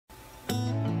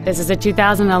This is a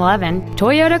 2011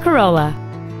 Toyota Corolla.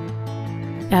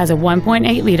 It has a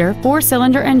 1.8-liter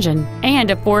four-cylinder engine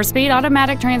and a 4-speed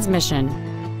automatic transmission.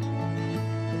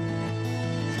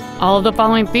 All of the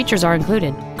following features are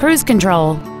included: cruise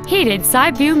control, heated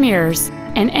side view mirrors,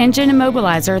 an engine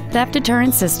immobilizer theft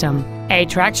deterrent system, a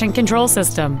traction control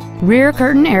system, rear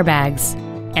curtain airbags,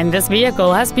 and this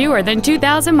vehicle has fewer than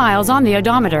 2,000 miles on the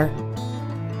odometer.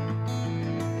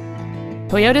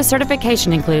 Toyota's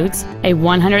certification includes a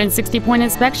 160-point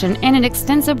inspection and an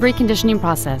extensive reconditioning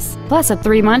process, plus a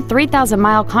 3-month,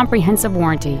 3,000-mile comprehensive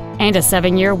warranty and a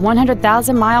 7-year,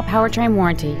 100,000-mile powertrain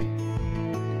warranty.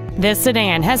 This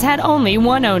sedan has had only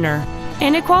one owner,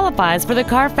 and it qualifies for the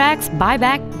Carfax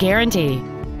buyback guarantee.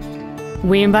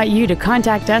 We invite you to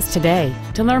contact us today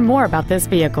to learn more about this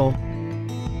vehicle.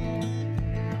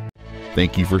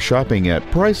 Thank you for shopping at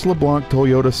Price LeBlanc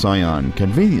Toyota Scion,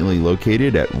 conveniently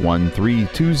located at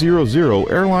 13200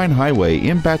 Airline Highway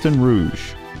in Baton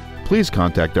Rouge. Please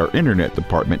contact our internet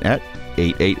department at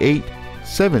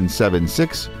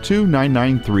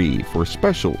 888-776-2993 for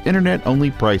special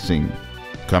internet-only pricing.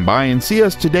 Come by and see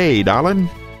us today, darling.